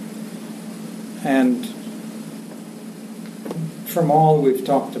history. And from all we've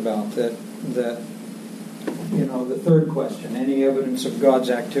talked about, that the third question, any evidence of God's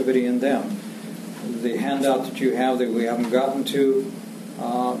activity in them? The handout that you have that we haven't gotten to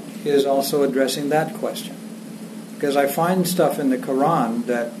is also addressing that question. Because I find stuff in the Quran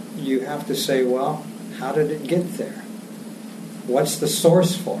that you have to say, well, how did it get there? What's the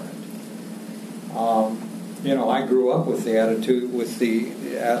source for it? I grew up with the attitude, with the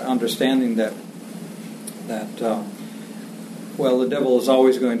understanding that the devil is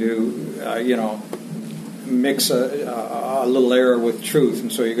always going to, mix a little error with truth,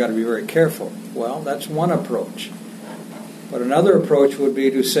 and so you've got to be very careful. Well, that's one approach. But another approach would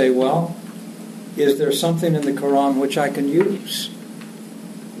be to say, well, is there something in the Quran which I can use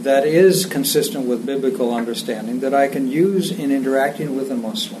that is consistent with biblical understanding that I can use in interacting with a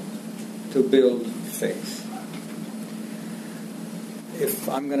Muslim to build faith? If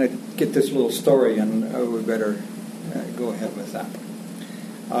I'm going to get this little story, and we better go ahead with that.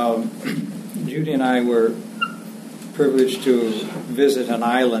 Judy and I were privileged to visit an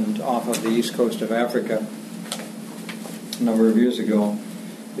island off of the east coast of Africa a number of years ago.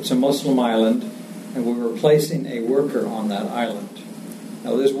 It's a Muslim island, and we were placing a worker on that island.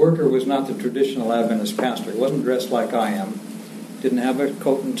 Now, this worker was not the traditional Adventist pastor. He wasn't dressed like I am. Didn't have a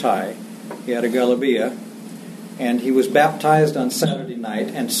coat and tie. He had a galabeah. And he was baptized on Saturday night,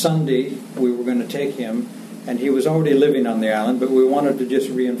 and Sunday we were going to take him, and he was already living on the island, but we wanted to just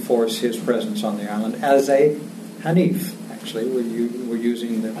reinforce his presence on the island as a Hanif. Actually, we're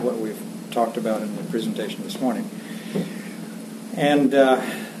using what we've talked about in the presentation this morning. And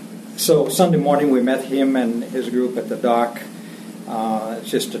so Sunday morning we met him and his group at the dock. It's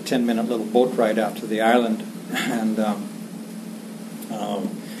just a 10-minute little boat ride out to the island, and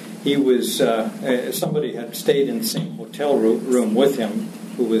he was somebody had stayed in the same hotel room with him,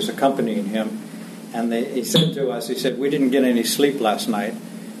 who was accompanying him, and he said to us, he said, we didn't get any sleep last night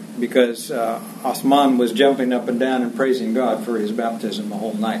because Osman was jumping up and down and praising God for his baptism the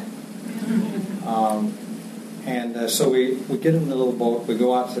whole night. So we get in the little boat, we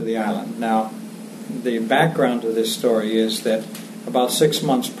go out to the island. Now, the background to this story is that about 6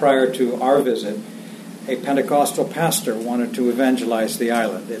 months prior to our visit, a Pentecostal pastor wanted to evangelize the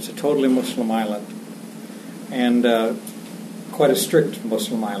island. It's a totally Muslim island, and quite a strict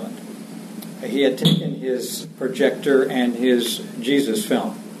Muslim island. He had taken his projector and his Jesus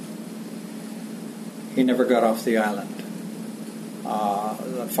film. He never got off the island,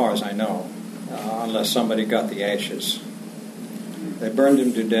 as far as I know, unless somebody got the ashes. They burned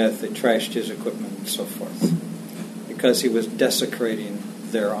him to death, they trashed his equipment, and so forth, because he was desecrating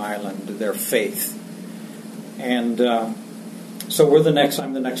their island, their faith. And so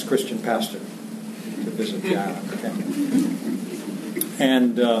I'm the next Christian pastor to visit the island. Okay?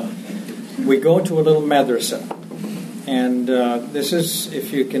 And we go to a little madrasa. And this is,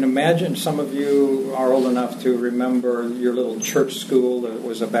 if you can imagine, some of you are old enough to remember your little church school. There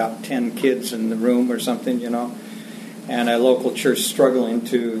was about 10 kids in the room or something, and a local church struggling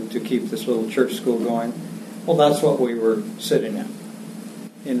to keep this little church school going. Well, that's what we were sitting in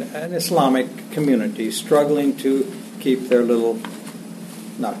an Islamic community, struggling to keep their little,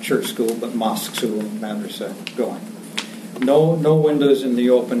 not church school, but mosque school, madrasa going. No windows in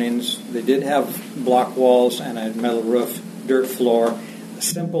the openings. They did have block walls and a metal roof, dirt floor,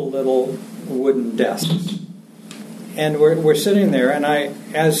 simple little wooden desks. And we're sitting there, and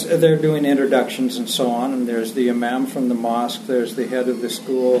as they're doing introductions and so on, and there's the imam from the mosque, there's the head of the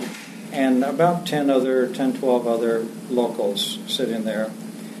school, and about 10, 12 other locals sitting there,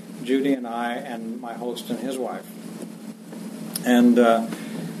 Judy and I and my host and his wife. And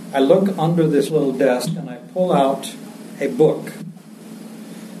I look under this little desk and I pull out a book.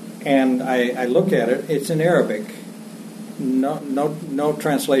 And I look at it. It's in Arabic. No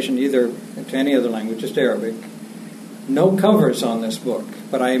translation either to any other language, just Arabic. No covers on this book,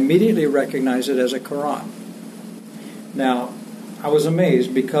 but I immediately recognize it as a Quran. Now, I was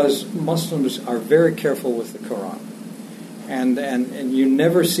amazed because Muslims are very careful with the Quran. And you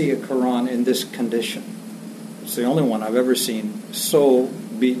never see a Quran in this condition. It's the only one I've ever seen so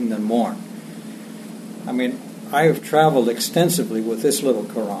beaten and worn. I mean, I have traveled extensively with this little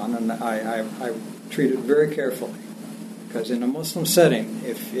Quran, and I treat it very carefully. Because in a Muslim setting,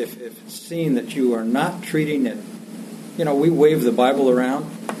 if it's seen that you are not treating it, we wave the Bible around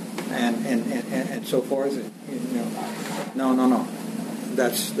and so forth. No.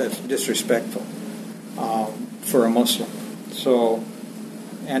 That's disrespectful for a Muslim. So,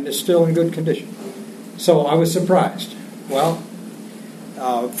 and it's still in good condition. So I was surprised. Well,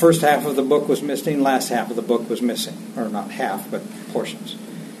 first half of the book was missing, last half of the book was missing. Or not half, but portions.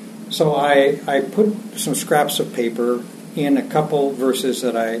 So I put some scraps of paper in a couple verses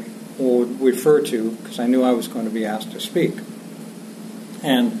that I would refer to because I knew I was going to be asked to speak.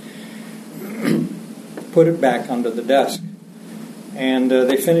 And put it back under the desk. And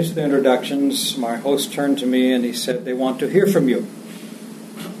they finished the introductions. My host turned to me and he said, "They want to hear from you."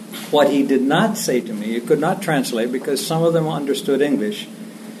 What he did not say to me, he could not translate because some of them understood English.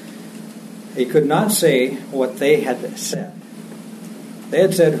 He could not say what they had said. They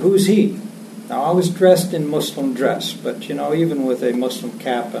had said, "Who's he?" Now, I was dressed in Muslim dress, but, even with a Muslim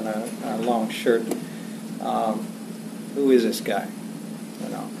cap and a long shirt, who is this guy?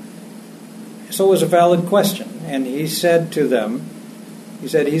 So it was a valid question. And he said to them,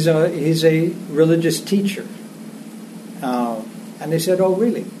 he's a religious teacher. And they said, "Oh,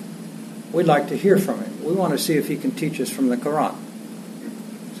 really? We'd like to hear from him. We want to see if he can teach us from the Quran.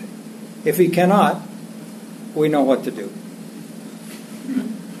 If he cannot, we know what to do."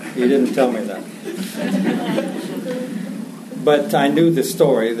 He didn't tell me that. But I knew the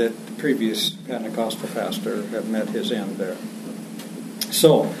story that the previous Pentecostal pastor had met his end there.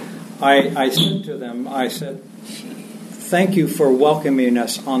 So I said to them, "Thank you for welcoming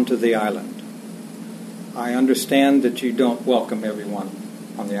us onto the island. I understand that you don't welcome everyone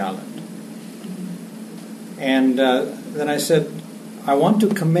on the island." And then I said, "I want to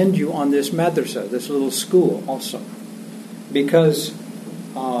commend you on this madrasa, this little school also, because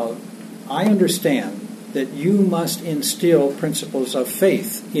I understand that you must instill principles of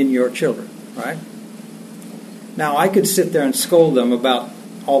faith in your children, right?" Now, I could sit there and scold them about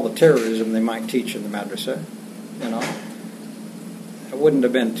all the terrorism they might teach in the madrasa. I wouldn't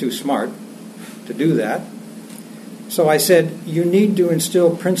have been too smart to do that. So I said, you need to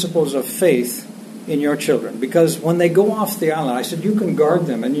instill principles of faith in your children, because when they go off the island, I said, you can guard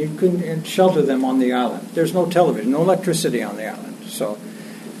them and you can shelter them on the island. There's no television, no electricity on the island, so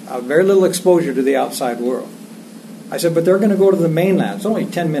very little exposure to the outside world. I said, but they're going to go to the mainland. It's only a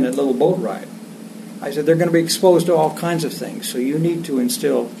 10-minute little boat ride. I said, they're going to be exposed to all kinds of things, so you need to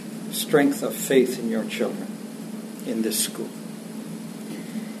instill strength of faith in your children in this school.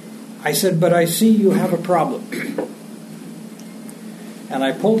 I said, but I see you have a problem. And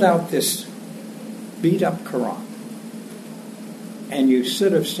I pulled out this beat-up Quran, and you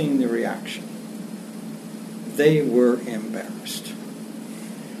should have seen the reaction. They were embarrassed.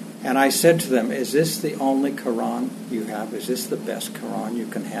 And I said to them, is this the only Quran you have? Is this the best Quran you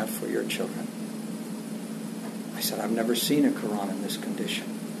can have for your children? I said, I've never seen a Quran in this condition.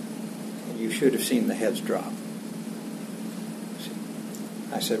 And you should have seen the heads drop.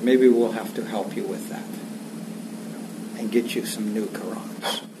 I said, maybe we'll have to help you with that and get you some new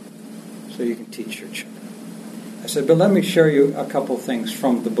Qurans so you can teach your children. I said, but let me share you a couple things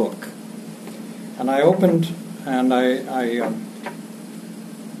from the book. And I opened, and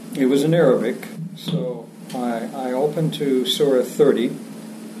it was in Arabic, so I opened to Surah 30,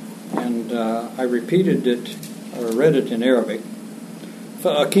 and I repeated it, or read it in Arabic.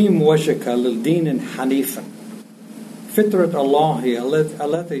 فَأَقِيمْ وَجْهَكَ لِلْدِينِ حَنِيفًا فِطْرَةَ اللَّهِ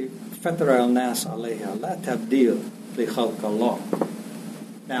الَّتِي فَطَرَ النَّاسَ عَلَيْهَا لَا تَبْدِيلَ لِخَلْقِ اللَّهِ.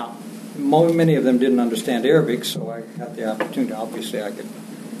 Now, many of them didn't understand Arabic, so I got the opportunity. Obviously, I could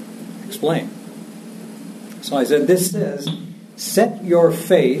explain. So I said, this says, set your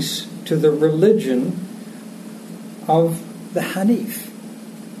face to the religion of the Hanif.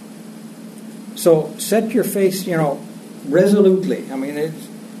 So set your face, resolutely. I mean, it's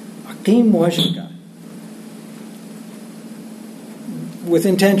Aqim Wajhaka. With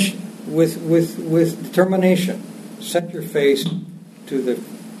intention, with determination. Set your face to the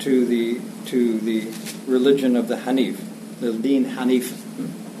religion of the Hanif, the Deen Hanif.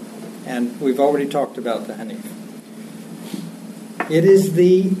 And we've already talked about the Hanif. It is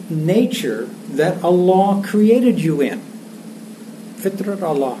the nature that Allah created you in. Fitrat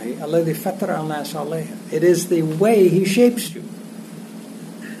Allahi, alladhi fatara al-nas alayha. It is the way He shapes you.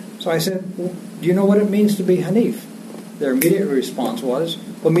 So I said, well, do you know what it means to be Hanif? Their immediate response was,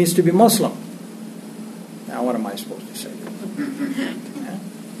 what it means to be Muslim? Now what am I supposed to say? Yeah.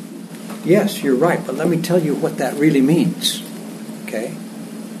 Yes, you're right, but let me tell you what that really means. Okay?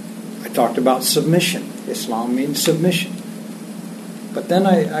 I talked about submission. Islam means submission. But then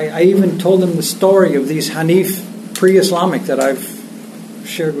I even told them the story of these Hanif pre-Islamic that I've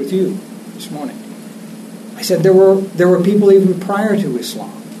shared with you this morning. I said there were people even prior to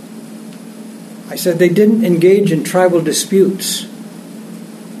Islam. I said they didn't engage in tribal disputes.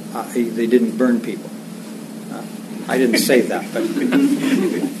 They didn't burn people. I didn't say that, but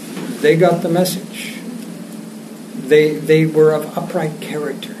they got the message. They were of upright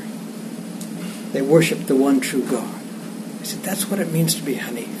character. They worshiped the one true God. I said, that's what it means to be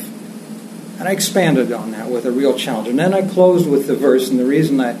Hanif. And I expanded on that with a real challenge. And then I closed with the verse, and the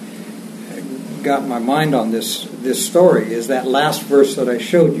reason I got my mind on this story is that last verse that I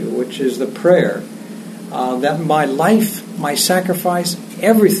showed you, which is the prayer that my life, my sacrifice,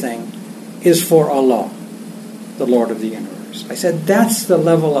 everything is for Allah, the Lord of the universe. I said, that's the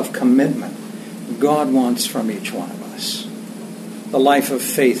level of commitment God wants from each one of us. The life of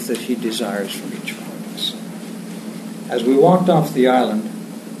faith that He desires from each one of us. As we walked off the island,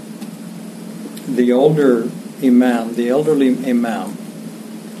 the elderly imam,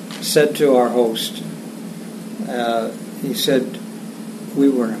 said to our host, he said, we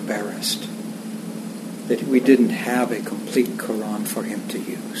were embarrassed that we didn't have a complete Quran for him to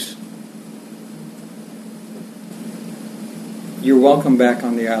use. You're welcome back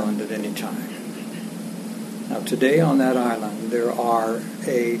on the island at any time. Now today on that island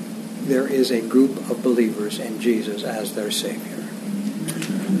there is a group of believers in Jesus as their Savior.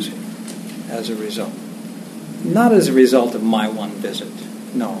 As a result. Not as a result of my one visit.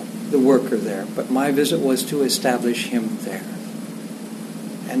 No, the worker there. But my visit was to establish him there.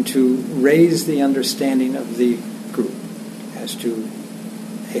 And to raise the understanding of the group as to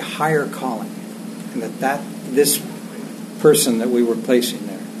a higher calling. And that this person that we were placing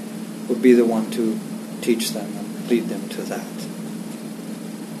there would be the one to teach them and lead them to that.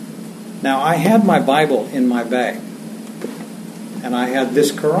 Now, I had my Bible in my bag. And I had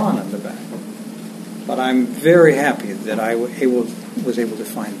this Quran in the bag. But I'm very happy that I was able to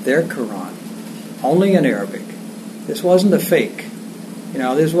find their Quran, only in Arabic. This wasn't a fake.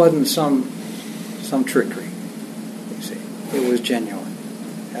 This wasn't some trickery. You see, it was genuine.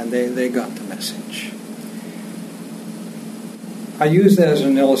 And they got the message. I use that as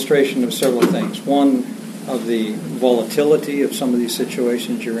an illustration of several things. One, of the volatility of some of these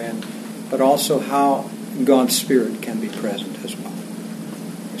situations you're in, but also how God's Spirit can be present as well.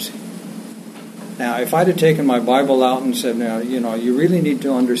 You see. Now, if I'd have taken my Bible out and said, now, you really need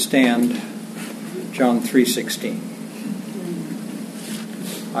to understand John 3:16,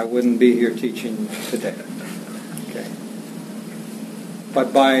 I wouldn't be here teaching today. Okay.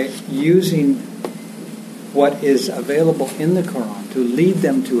 But by using what is available in the Quran to lead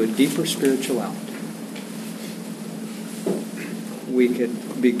them to a deeper spirituality, we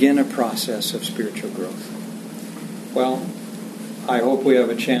could begin a process of spiritual growth. Well, I hope we have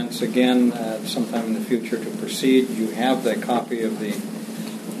a chance again sometime in the future to proceed. You have the copy of the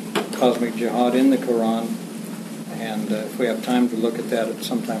Cosmic Jihad in the Quran, and if we have time to look at that at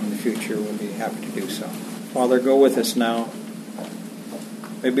some time in the future, we'll be happy to do so. Father, go with us now.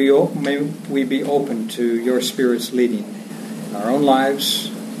 May we be open to your Spirit's leading in our own lives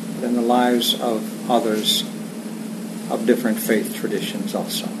and in the lives of others of different faith traditions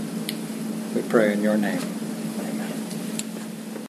also. We pray in your name.